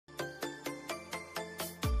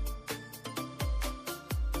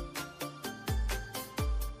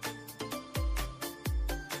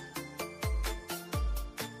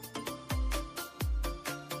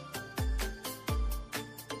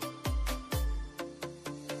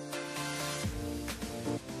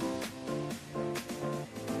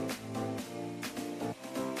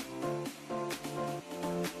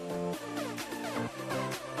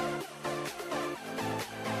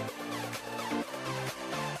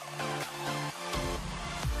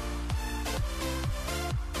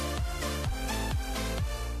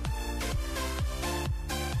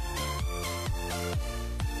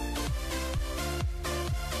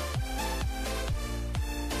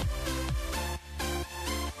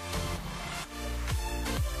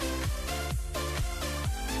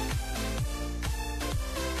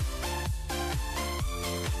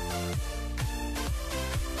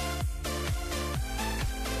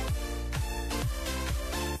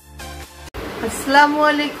আসসালামু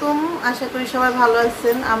আলাইকুম। আশা করি সবাই ভালো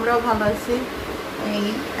আছেন, আমরাও ভালো আছি। এই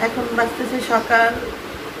এখন বাজতেছে সকাল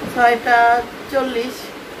 6:40।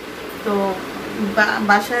 তো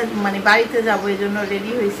বাসায় মানে বাড়িতে যাবো, এই জন্য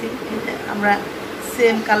রেডি হয়েছি। আমরা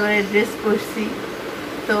সেম কালারের ড্রেস পরছি।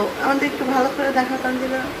 তো আমাদের একটু ভালো করে দেখাও,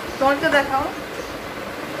 তানজিলা তোমাকে দেখাও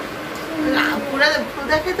না, পুরো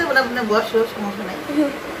দেখাইতে বলে আপনি বসো, সমস্যা নেই।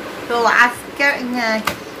 তো আজকে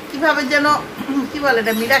কিভাবে যেন কি বলে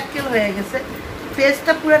এটা মিরাক্কেল হয়ে গেছে।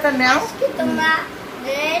 ফেসটা পুরোটা নাও। তোমরা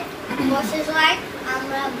রেড ভার্সেস হোয়াইট,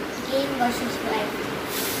 আমরা গ্রিন ভার্সেস হোয়াইট।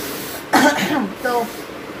 তো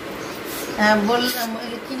বললাম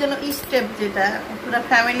কি যেন স্টেপ, যেটা পুরো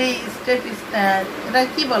ফ্যামিলি স্টেপ, এটা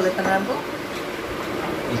কি বলে তারা?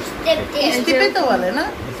 স্টেপই তো বলে না?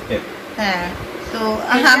 হ্যাঁ। তো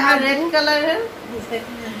আমরা রেড কালারের,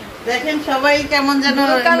 দেখেন সবাই কেমন যেন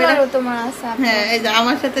হ্যাঁ এই যে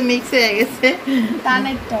আমার সাথে মিক্স হয়ে গেছে।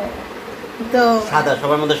 তো সাদা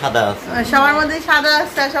সবার মধ্যে সাদা আছে, সবার মধ্যে সাদা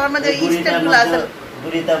আছে, সবার মধ্যে স্টেপগুলো আছে।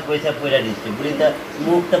 বুড়িটা পয়সা পয়রা দিচ্ছে, বুড়িটা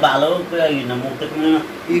মুখটা ভালো করে না, মুখটা কোনো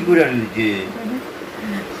ই করে দিচ্ছে।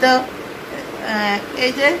 তো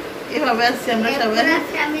এই যে এভাবে আসছে আমরা সবাই,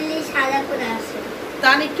 ফ্যামিলি সাদা করে আছে।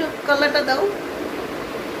 তান একটু কলাটা দাও,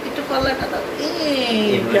 একটু কলাটা দাও। এই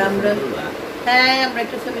আমরা হ্যাঁ আমরা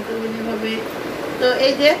একটু ছবি তুলব যেভাবে। তো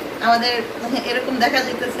এই যে আমাদের এরকম দেখা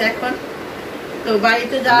যেতেছে এখন। তো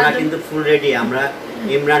বাড়িতে যাওয়ার কিন্তু ফুল রেডি, আমরা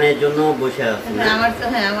ইমরানের জন্য বসে আছি। আমার তো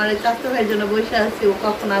হ্যাঁ আমার চাচা ভাইয়ের জন্য বসে আছি। ও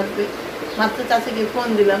কখন আসবে, মাত্র চাচাকে ফোন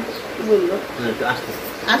দিলাম, কি বললো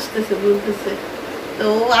আসতেছে বলতেছে। তো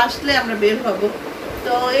ও আসলে আমরা বের হব।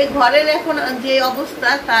 তো এই ঘরের এখন যে অবস্থা,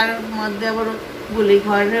 তার মধ্যে আবার বলি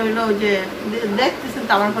ঘরে হইলো যে দেখতেছেন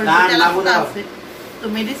তো আমার ঘরে আছে, তো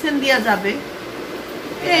মেডিসিন দেওয়া যাবে।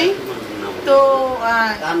 এই তো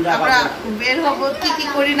আমরা বের হব, কি কি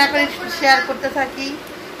করি না করি শেয়ার করতে থাকি,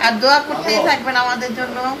 আর দোয়া করতেই থাকবেন আমাদের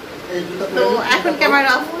জন্য। তো এখন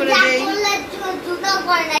ক্যামেরা অফ করে দেই।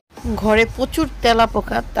 ঘরে প্রচুর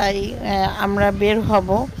তেলাপোকা, তাই আমরা বের হব,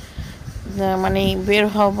 মানে বের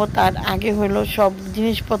হব তার আগে হলো সব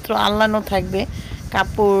জিনিসপত্র আনলানো থাকবে,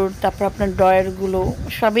 কাপড়, তারপর আপনার ড্রয়ারগুলো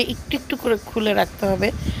সবই একটু একটু করে খুলে রাখতে হবে।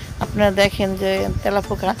 আপনারা দেখেন যে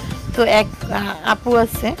তেলাপোকা। তো এক আপু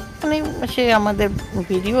আছে, মানে সে আমাদের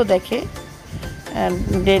ভিডিও দেখে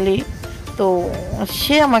ডেলি। তো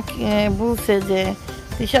সে আমাকে বলছে যে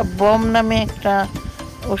তিশা বম নামে একটা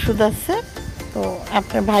ওষুধ আছে, তো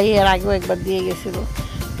আপনার ভাই এর আগেও একবার দিয়ে গেছিল।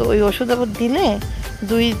 তো ওই ওষুধ আবার দিলে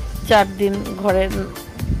 2-4 দিন ঘরে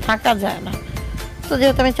থাকা যায় না। তো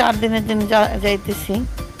যেহেতু আমি 4 দিনের দিন যাইতেছি,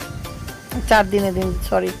 4 দিনের দিন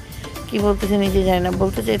সরি কি বলতেছি নিজে জানি না,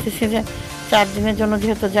 বলতে চাইতেছি যে 4 দিনের জন্য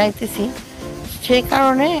যেহেতু যাইতেছি, সেই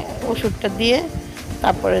কারণে ওষুধটা দিয়ে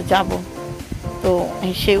তারপরে যাব। তো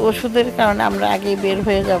সেই ওষুধের কারণে আমরা আগেই বের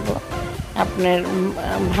হয়ে যাব। আপনার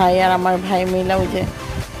ভাই আর আমার ভাই মিলে ওই যে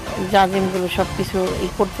জাজিমগুলো সব কিছু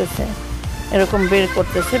করতেছে, এরকম বের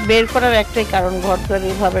করতেছে। বের করার একটাই কারণ, ঘর দুয়ার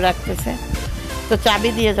এইভাবে রাখতেছে। তো চাবি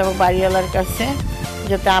দিয়ে যাব বাড়িওয়ালার কাছে,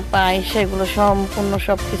 যাতে আপা আইসা এগুলো সম্পূর্ণ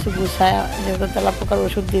সব কিছু গুছায়, যেহেতু তেলাপোকার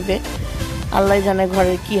ওষুধ দিবে। আল্লাহ জানে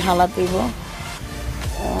ঘরের কি হালাত হইব,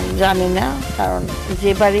 জানি না। কারণ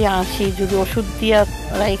যে বাড়ি আসি যদি ওষুধ দিয়ে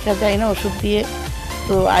রাইখা যায় না, ওষুধ দিয়ে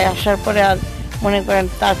তো আসার পরে আর মনে করেন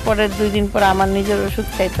তারপরে 2 দিন পরে আমার নিজের ওষুধ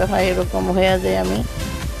খাইতে হয়, এরকম হয়ে যায় আমি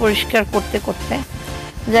পরিষ্কার করতে করতে।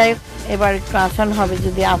 যাই হোক, এবার একটু আসান হবে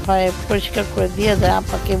যদি আপায় পরিষ্কার করে দিয়ে যায়।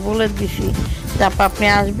 আপাকে বলে দিছি যে আপা আপনি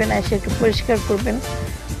আসবেন, এসে একটু পরিষ্কার করবেন।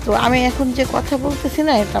 তো আমি এখন যে কথা বলতেছি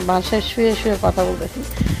না, এটা বাসায় শুয়ে শুয়ে কথা বলতেছি।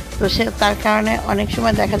 তো সে তার কারণে অনেক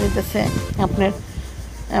সময় দেখা যেতেছে আপনার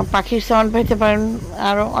পাখির সাউন্ড পাইতে পারেন,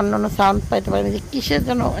 আরও অন্যান্য সাউন্ড পাইতে পারেন, যে কিসের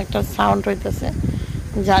জন্য একটা সাউন্ড হইতেছে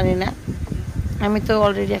জানি না। আমি তো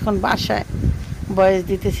অলরেডি এখন বাসায় ভয়েস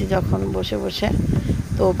দিতেছি যখন বসে বসে।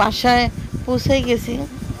 তো বাসায় পৌঁছেই গেছি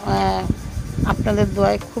আপনাদের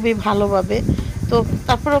দোয়ায় খুবই ভালোভাবে। তো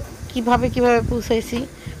তারপরও কীভাবে পৌঁছাইছি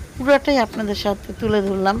পুরোটাই আপনাদের সাথে তুলে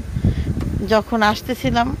ধরলাম। যখন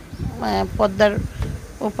আসতেছিলাম পদ্মার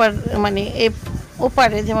ওপার, মানে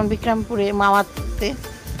ওপারে যেমন বিক্রমপুরে মাওয়াতে,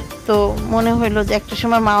 তো মনে হইলো যে একটা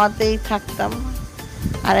সময় মাওয়াতেই থাকতাম,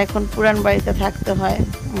 আর এখন পুরান বাড়িতে থাকতে হয়।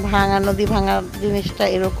 ভাঙা নদী ভাঙা জিনিসটা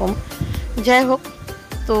এরকম। যাই হোক,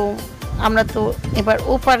 তো আমরা তো এবার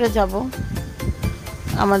ওপারে যাব।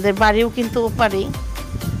 আমাদের বাড়িও কিন্তু ওপারেই,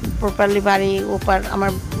 প্রপারলি বাড়ি ওপার।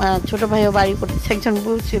 আমার ছোটো ভাইও বাড়ি করতেছে। একজন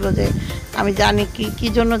বলছিল যে আমি জানি কি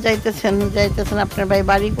জন্য যাইতেছেন আপনার ভাই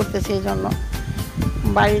বাড়ি করতেছে, এই জন্য।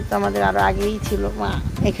 বাড়ি তো আমাদের আরও আগেই ছিল,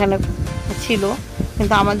 এখানে ছিল,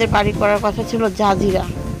 কিন্তু আমাদের বাড়ি করার কথা ছিল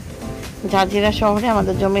জাজিরা শহরে।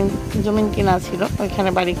 আমাদের জমিন কিনা ছিল, ওইখানে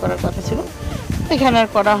বাড়ি করার কথা ছিল। এখানে আর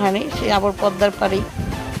করা হয়নি, সে আবার পদ্মার পাড়েই,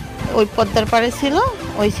 ওই পদ্মার পাড়ে ছিল,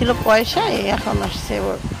 ওই ছিল পয়সা, এখন আসছে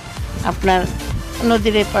ওর আপনার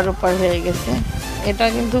নদীর এপার ওপার হয়ে গেছে। এটা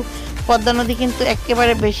কিন্তু পদ্মা নদী কিন্তু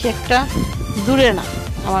একেবারে বেশি একটা দূরে না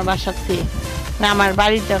আমার বাসার থেকে, না আমার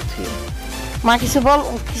বাড়িটার থেকে। মা কিছু বল,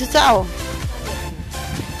 কিছু চাও?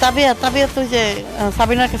 তাবিয়া তাবিয়া তো যে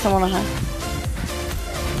সাবিনার কাছে মনে হয়।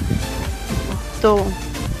 তো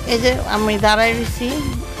এই যে আমি দাঁড়াই রয়েছি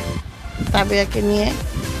তাবিয়াকে নিয়ে।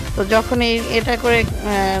 তো যখন এটা করে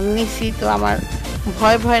নিছি তো আমার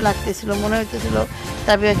ভয় ভয় লাগতেছিল, মনে হইতেছিল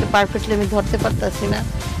তাবিয়াকে পারফেক্টলি আমি ধরতে পারতেছি না।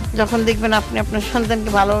 যখন দেখবেন আপনি আপনার সন্তানকে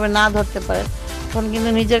ভালোভাবে না ধরতে পারেন তখন কিন্তু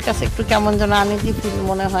নিজের কাছে একটু কেমন যেন আনইজি ফিল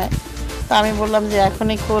মনে হয়। তো আমি বললাম যে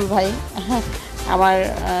এখনই খোল ভাই, আমার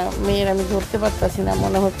মেয়ের আমি ধরতে পারতেছি না,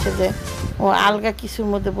 মনে হচ্ছে যে ও আলগা কিছুর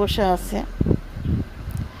মধ্যে বসে আছে।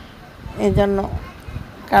 এই জন্য,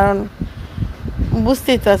 কারণ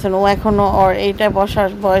বুঝতেই তো আছেন ও এখনও ওর এইটা বসার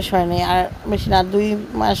বয়স হয়নি, আর বেশি না 2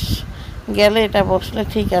 মাস গেলে এটা বসলে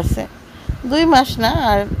ঠিক আছে। 2 মাস না,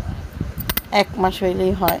 আর 1 মাস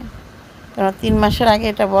হইলেই হয়, কারণ 3 মাসের আগে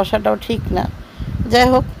এটা বসাটাও ঠিক না। যাই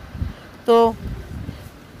হোক, তো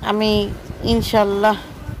আমি ইনশাল্লাহ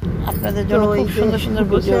আপনাদের জন্য খুব সুন্দর সুন্দর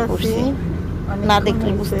ভিডিও করছি, না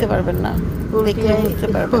দেখলে বুঝতে পারবেন না, দেখলে বুঝতে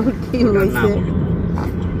পারবেন।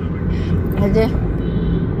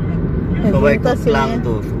 সবাই খুব ক্লান্ত,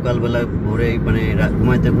 সকালবেলা ভোরে মানে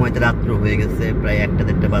ঘুমাইতে ঘুমাইতে রাত্র হয়ে গেছে, প্রায়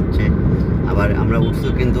 1টা-1:30 বাজছে। আবার আমরা উঠছি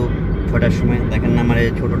কিন্তু 6টার সময়। দেখেন না আমার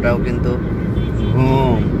এই ছোটটাও কিন্তু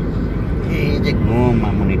ঘুম, এই যে ঘুম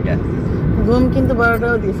মামুনিটা ঘুম কিন্তু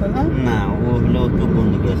 12টাও দিয়েছে না? না, ও হলো চোখ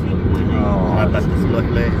বন্ধ করেছিল, ঘুমায় নাই। খারাপ লাগতেছিল,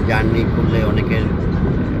 আসলে জার্নি করলে অনেকের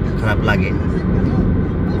খারাপ লাগে।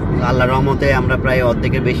 আল্লাহর রহমতে আমরা প্রায়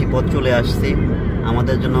অর্ধেকের বেশি পথ চলে আসছি,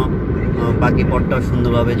 আমাদের জন্য বাকি পথটাও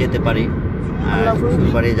সুন্দরভাবে যেতে পারি। আর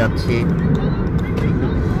শ্বশুরবাড়ি যাচ্ছি,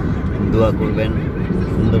 দোয়া করবেন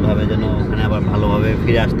সুন্দরভাবে যেন ওখানে আবার ভালোভাবে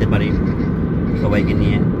ফিরে আসতে পারি সবাইকে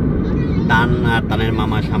নিয়ে। তান আর তানের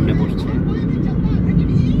মামা সামনে বসছে।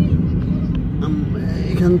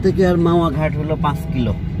 এখান থেকে আর মাওয়া ঘাট হলো 5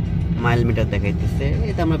 কিলো মাইল মিটার দেখাইতেছে।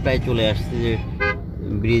 এটা আমরা প্রায় চলে আসছি, যে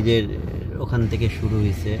ব্রিজের ওখান থেকে শুরু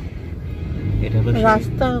হয়েছে। এটা হলো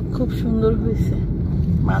রাস্তা খুব সুন্দর হয়েছে,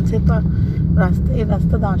 মাঝে তো রাস্তা, এই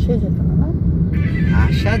রাস্তাটা আসে যেত না,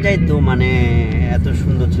 আসা যাইতো, মানে এত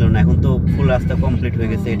সুন্দর ছিল না। এখন তো ফুল রাস্তা কমপ্লিট হয়ে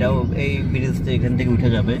গেছে, এটাও এই ব্রিজটা এখান থেকে উঠে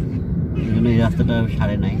যাবে, এই জন্য এই রাস্তাটা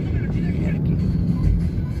সারে নাই আর কি।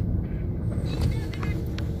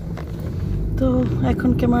 তো এখন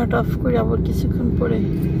ক্যামেরাটা অফ করে আবার কিছুক্ষণ পরে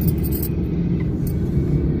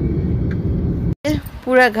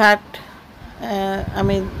পুরা ঘাট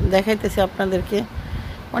আমি দেখাইতেছি আপনাদেরকে।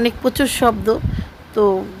 অনেক প্রচুর শব্দ, তো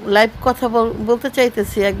লাইভ কথা বলতে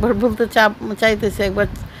চাইতেছি, একবার বলতে চাইতেছি, একবার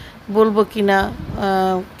বলবো কি না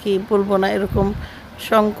কি বলবো না এরকম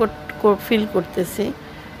সংকট ফিল করতেছি।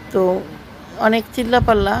 তো অনেক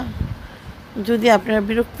চিল্লাপাল্লা, যদি আপনারা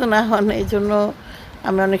বিরক্ত না হন, এই জন্য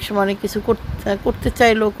আমি অনেক সময় অনেক কিছু করতে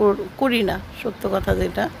চাইলেও করি না, সত্য কথা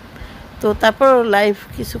যেটা। তো তারপর লাইভ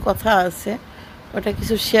কিছু কথা আছে, ওটা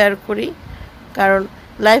কিছু শেয়ার করি, কারণ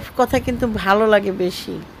লাইভ কথা কিন্তু ভালো লাগে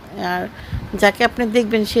বেশি। আর যাকে আপনি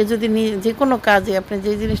দেখবেন সে যদি যে কোনো কাজে, আপনি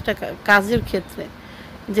যে জিনিসটা কাজের ক্ষেত্রে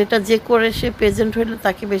যেটা যে করে সে প্রেজেন্ট হইলে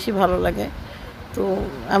তাকে বেশি ভালো লাগে। তো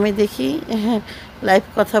আমি দেখি লাইভ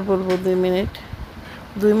কথা বলবো 2 মিনিট,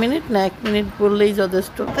 2 মিনিট না 1 মিনিট বললেই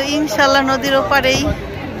যথেষ্ট। তো ইনশাল্লাহ নদীর ওপারেই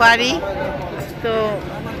বাড়ি, তো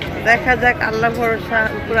দেখা যাক, আল্লাহ ভরসা,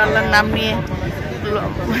 উপর আল্লাহর নাম নিয়ে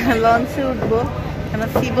লঞ্চে উঠবো। কেন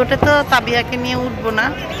সিবোটে তো তাবিয়াকে নিয়ে উঠবো না,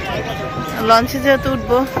 লঞ্চে যেহেতু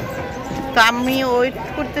উঠবো। তো আমি ওয়েট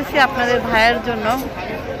করতেছি আপনাদের ভাইয়ের জন্য,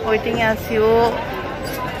 ওয়েটিংয়ে আছি। ও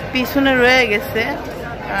পিছনে রয়ে গেছে,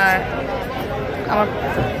 আর আমার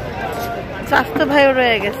স্বাস্থ্য ভাইও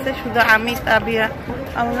রয়ে গেছে, শুধু আমি তাবিয়া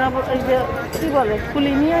আমরা এই যে কী বলে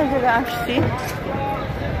কুলি নিয়ে আসছি।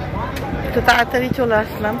 তো তাড়াতাড়ি চলে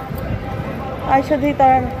আসলাম, আয়সা দিই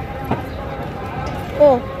তার। ও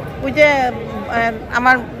ওই যে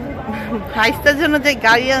আমার ভাইস্তার জন্য যে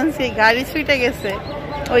গাড়ি আনছি, গাড়ি ছুটে গেছে,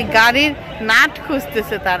 ওই গাড়ির নাট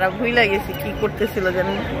খুঁজতেছে তারা, ভুলে গেছি কি করতেছিল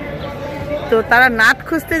জানেন। তো তারা নাট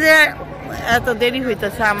খুঁজতে যে এত দেরি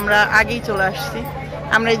হইতেছে, আমরা আগেই চলে আসছি।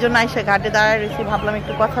 আমরা এই জন্য আইসা ঘাটে দাঁড়ায় রয়েছি, ভাবলাম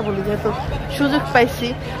একটু কথা বলি, যেহেতু সুযোগ পাইছি।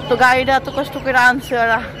 তো গাড়িটা এত কষ্ট করে আনছে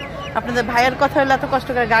ওরা, আপনাদের ভাইয়ের কথা হলে এত কষ্ট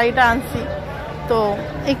করে গাড়িটা আনছি, তো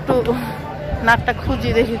একটু নাটটা খুঁজি,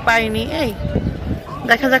 দেখি পাইনি। এই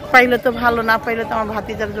দেখা যাক, পাইলে তো ভালো, না পাইলে তো আমার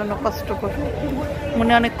ভাতিজার জন্য কষ্ট করবে,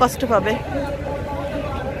 মনে অনেক কষ্ট পাবে।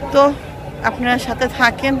 তো আপনারা সাথে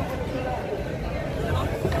থাকেন।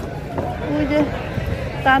 ওই যে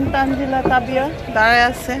তানজিলা তাবিয়া দাঁড়ায়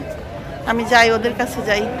আছে, আমি যাই ওদের কাছে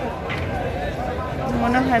যাই।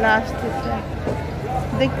 মনে হয় না আসতেছে,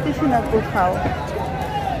 দেখতেছি না কোথাও।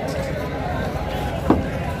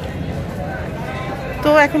 তো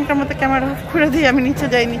এখনকার মতো ক্যামেরা অফ করে দিই, আমি নিচে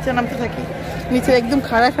যাই, নিচে নামতে থাকি। নিচে একদম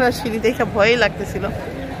খাড়া খাড়া সিঁড়ি দেখে ভয়ই লাগতেছিল।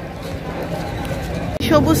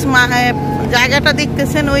 সবুজ জায়গাটা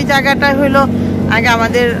দেখতেছেন, ওই জায়গাটা হলো আগে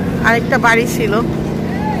আমাদের আরেকটা বাড়ি ছিল,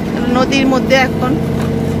 নদীর মধ্যে এখন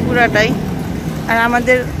পুরাটাই। আর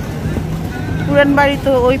আমাদের পুরান বাড়ি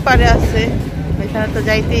তো ওই পারে আছে, ওইখানে তো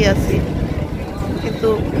যাইতেই আছি। কিন্তু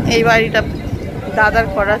এই বাড়িটা দাদার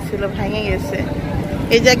করা ছিল, ভেঙে গেছে।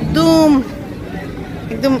 এই যে একদম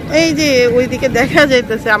একদম এই যে ওইদিকে দেখা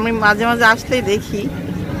যাইতেছে, আমি মাঝে মাঝে আসলেই দেখি।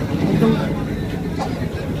 একদম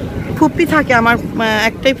ফুপ্পি থাকে আমার,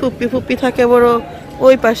 একটাই ফুপ্পি থাকে বড়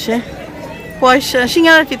ওই পাশে, পয়সা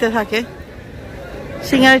সিঙ্গারাটিতে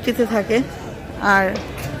থাকে। আর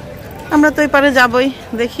আমরা তো ওই পারে যাবই,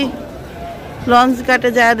 দেখি লঞ্চ ঘাটে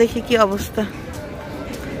যায় দেখি কি অবস্থা।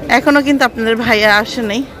 এখনো কিন্তু আপনাদের ভাইয়া আসে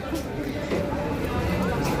নাই।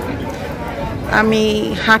 আমি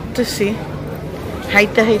হাঁটতেছি,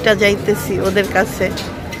 হাইটা যাইতেছি ওদের কাছে,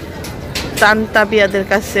 তাবিয়াদের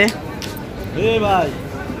কাছে।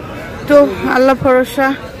 তো আল্লাহ ভরসা,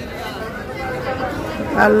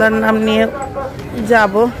 আল্লাহর নাম নিয়ে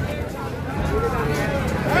যাব।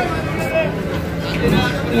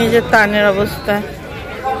 নিজের তানের অবস্থা,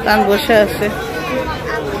 তান বসে আছে।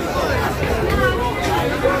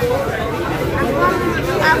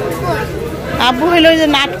 আব্বু হইলো ওই যে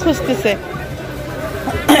নাট খুঁজতেছে,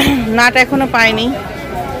 নাট এখনো পাইনি।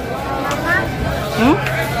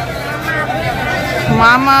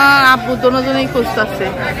 মামা আব্বু দুজনেই খুঁজতেছে,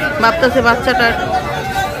 ভাবতেছে বাচ্চাটার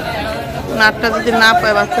নাটটা যদি না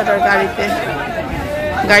পায়, বাচ্চাটার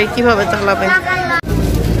গাড়ি কিভাবে চালাবে।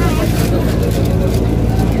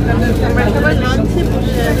 লঞ্চে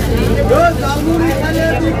বসে আছি।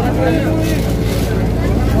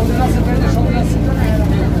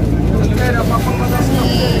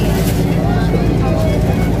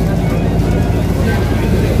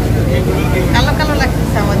 কালো কালো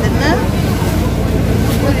লাগতেছে আমাদের, না?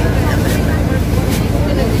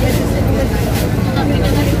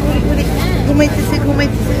 ঘুমাইতেছে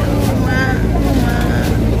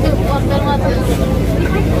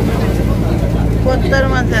পদ্মার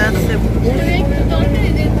মাঝে আছে।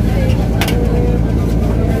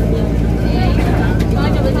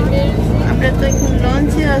 আমরা তো এখন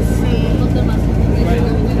লঞ্চে আছি,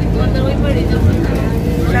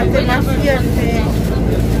 সাথে মাসি আছে।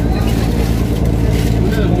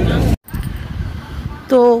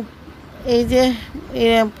 তো এই যে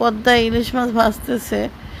পদ্মায় ইলিশ মাছ ভাজতেছে।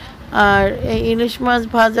 আর এই ইলিশ মাছ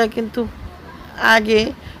ভাজা কিন্তু আগে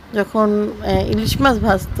যখন ইলিশ মাছ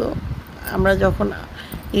ভাজতো, আমরা যখন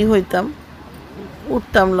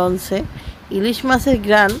উঠতাম লঞ্চে, ইলিশ মাছের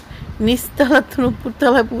গ্রান নিচতলা থেকে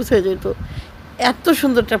উপরতলায় পৌঁছে যেত। এত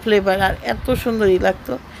সুন্দরটা ফ্লেভার আর এত সুন্দরই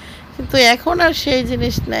লাগতো। কিন্তু এখন আর সেই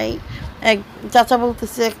জিনিস নাই। এক চাচা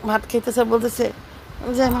বলতেছে, ভাত খাইতেছে, বলতেছে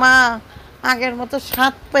যে মা আগের মতো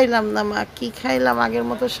স্বাদ পাইলাম না, মা কি খাইলাম, আগের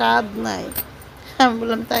মতো স্বাদ নাই। আমি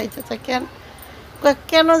বললাম তাই চাচা,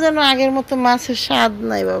 কেন যেন আগের মতো মাছের স্বাদ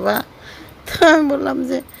নাই বাবা। তো আমি বললাম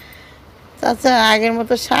যে চাচা আগের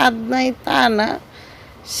মতো স্বাদ নাই তা না,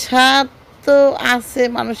 স্বাদ তো আছে,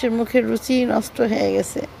 মানুষের মুখের রুচি নষ্ট হয়ে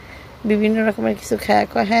গেছে বিভিন্ন রকমের কিছু খায়।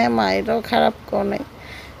 হ্যাঁ মা, এটাও খারাপ কর নাই,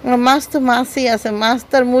 মাছ তো মাছই আছে, মাছ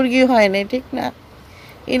তার মুরগি হয় নাই, ঠিক না?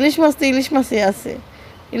 ইলিশ মাছ তো ইলিশ মাছই আছে,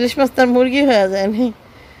 ইলিশ মাছ তার মুরগি হয়ে যায়নি।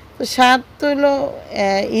 তো স্বাদ তো হলো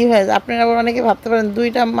হয়ে যায়। আপনারা আবার অনেকে ভাবতে পারেন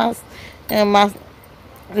দুইটা মাছ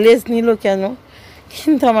লেজ নিল কেন,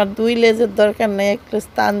 কিন্তু আমার 2 লেজের দরকার নেই, 1 লেজ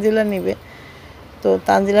তানজিলা নিবে। তো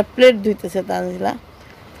তানজিলা প্লেট ধুইতেছে তানজিলা।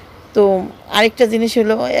 তো আরেকটা জিনিস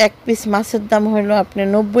হলো, 1 পিস মাছের দাম হলো আপনার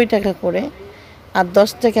 90 টাকা করে, আর 10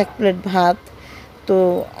 টাকা 1 প্লেট ভাত। তো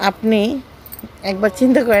আপনি একবার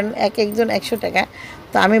চিন্তা করেন, একজন 100 টাকা।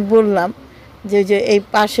 তো আমি বললাম যে এই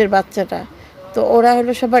পাশের বাচ্চাটা, তো ওরা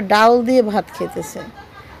হলো সবাই ডাউল দিয়ে ভাত খেতেছে।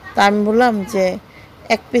 তা আমি বললাম যে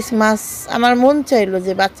 1 পিস মাছ, আমার মন চাইলো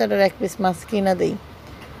যে বাচ্চাটার 1 পিস মাছ কিনা দেই।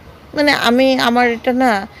 মানে আমার এটা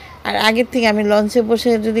না। আর আগের থেকে আমি লঞ্চে বসে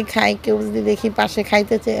যদি খাই, কেউ যদি দেখি পাশে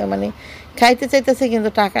খাইতে চাইতেছে কিন্তু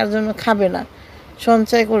টাকার জন্য খাবে না,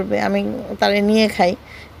 সঞ্চয় করবে, আমি তারে নিয়ে খাই,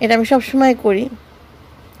 এটা আমি সবসময় করি।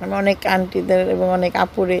 আমি অনেক আন্টিদের এবং অনেক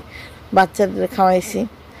আপুরে বাচ্চাদের খাওয়াইছি।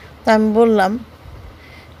 তো আমি বললাম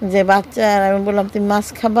যে আমি বললাম তুমি মাছ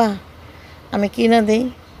খাবা, আমি কিনা দেই।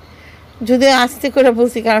 যদিও আস্তে করে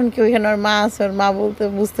বলছি, কারণ কি ওইখানে ওর মা আছে, ওর মা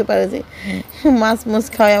বুঝতে পারে যে মাছ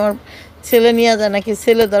খাওয়াই আমার ছেলে নিয়ে যায় নাকি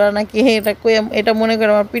ছেলে ধরা নাকি, এটা কই এটা মনে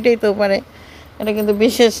করে আমার পিটাইতেও পারে। এটা কিন্তু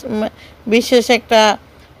বিশেষ একটা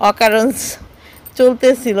অকারেন্স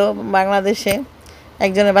চলতেছিল বাংলাদেশে,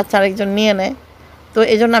 একজনের বাচ্চা আরেকজন নিয়ে নেয়। তো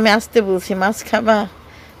এই জন্য আমি আসতে বলছি, মাছ খাবা,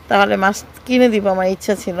 তাহলে মাছ কিনে দিব, আমার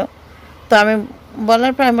ইচ্ছা ছিল। তো আমি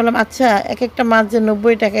বলার পর আমি বললাম আচ্ছা এক একটা মাছ যে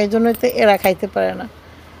 90 টাকা, এই জন্যই তো এরা খাইতে পারে না।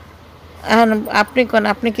 এখন আপনি কোন,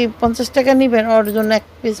 আপনি কি 50 টাকা নেবেন ওর জন্য এক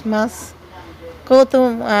পিস মাছ? তো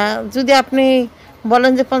যদি আপনি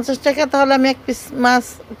বলেন যে 50 টাকা, তাহলে আমি এক পিস মাছ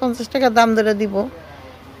 50 টাকা দাম ধরে দিব,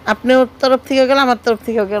 আপনি ওর তরফ থেকেও গেল আমার তরফ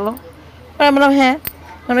থেকেও গেল। আমি বললাম হ্যাঁ,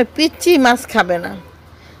 মানে পিচ্ছি মাছ খাবে না।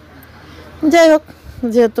 যাই হোক,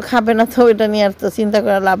 যেহেতু খাবে না তো এটা নিয়ে আর তো চিন্তা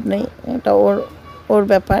করার লাভ নেই, এটা ওর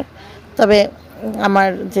ব্যাপার। তবে আমার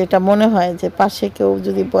যেটা মনে হয় যে পাশে কেউ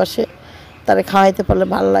যদি বসে তারে খাওয়াইতে পারলে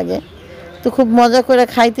ভালো লাগে। তো খুব মজা করে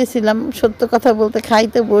খাইতেছিলাম, সত্য কথা বলতে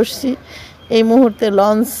খাইতে বসছি, এই মুহূর্তে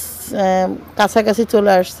লঞ্চ কাছাকাছি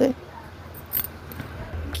চলে আসছে।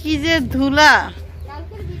 কি যে ধুলা,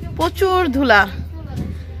 প্রচুর ধুলা,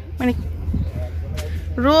 মানে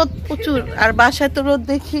রোদ প্রচুর, আর বাসায় তো রোদ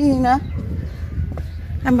দেখি না।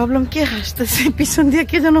 আমি ভাবলাম কে হাসতেছে, পিছন দিয়ে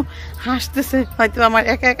কে যেন হাসতেছে, হয়তো আমার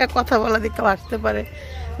একা একা কথা বলা দেখে হাসতে পারে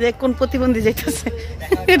যে কোন প্রতিবন্ধী যেতেছে,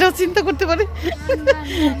 এটাও চিন্তা করতে পারে,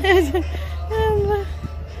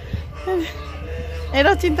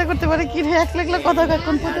 এটাও চিন্তা করতে পারে কি রে একলা একলা কথা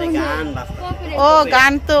কোন প্রতিবন্ধী। ও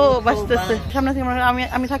গান তো বাজতেছে সামনে থেকে,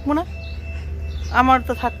 আমি থাকবো না, আমার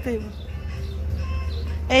তো থাকতেই।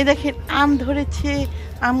 এই দেখেন আম ধরেছে,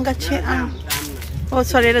 আম গাছে আম, ও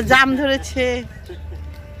সরি এটা জাম ধরেছে,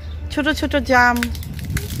 ছোট ছোট জাম,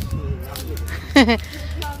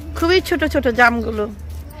 খুবই ছোট ছোট জামগুলো,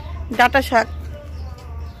 ডাটা শাক।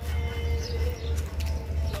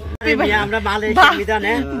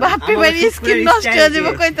 বাপি ভাই স্কিন নষ্ট হয়ে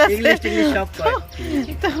যাবে কইতাছে,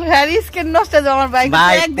 স্কিন নষ্ট হয়ে যাবে আমার বাইক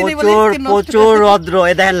একদিনই বলে স্কিন নষ্ট। প্রচুর রৌদ্র,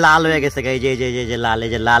 এই দেখেন লাল হয়ে গেছে, এই যে লাল, এই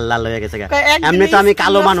যে লাল হয়ে গেছে। এমনি তো আমি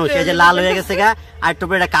কালো মানুষ, এই যে লাল হয়ে গেছে আর একটু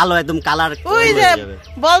পরে কালো একদম কালার। ওই যে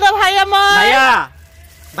বলদা ভাই আমার,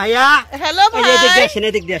 ভাইয়া হ্যালো ভাই,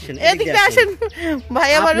 এদিক দিয়ে আসেন, ভাই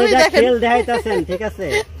আমার ওই দেখেন তেল দেখাইতাছেন, ঠিক আছে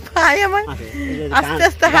ভাই আমার আস্তে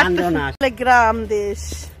আস্তে হাঁটতে। গ্রাম দেশ,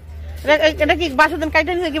 এটা কি বাসাদিন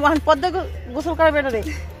কাইটা নিয়ে কি পদ্মা গোসল করাবে? এটা রে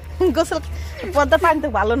গোসল পদ্মা পানি তো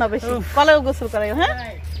ভালো না, বেশি কলেও গোসল করাই। হ্যাঁ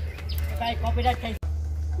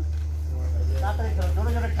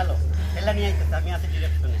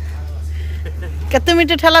তুমি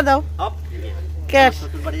একটু ঠেলা দাও।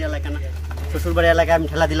 শ্বশুর বাড়ি এলাকায় আমি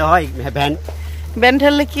ঠেলা দিলে হয়? ভ্যান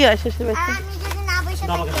ঠেললে কি হয় শ্বশুর বাড়িতে?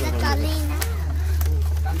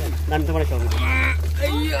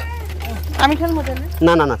 আমি ঠেলবো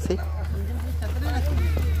না না না,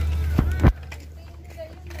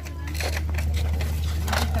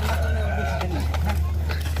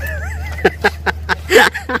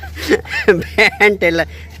 ভ্যান ঠেলা।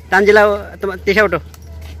 তানজিলা তোমার তিশা ওঠো,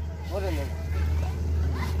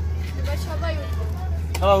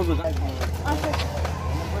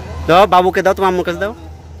 দাও বাবুকে দাও, তোমার আম্মুর কাছে দাও।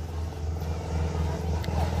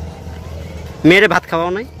 মেয়েরে ভাত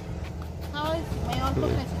খাওয়াও নাই?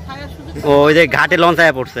 ওই যে ঘাটে লঞ্চ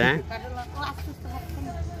আয়া পড়ছে। হ্যাঁ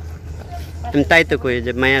তাই তো কই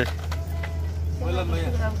যে মায়ের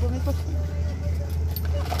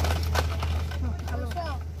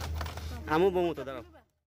আমু বমু তো দাঁড়াও।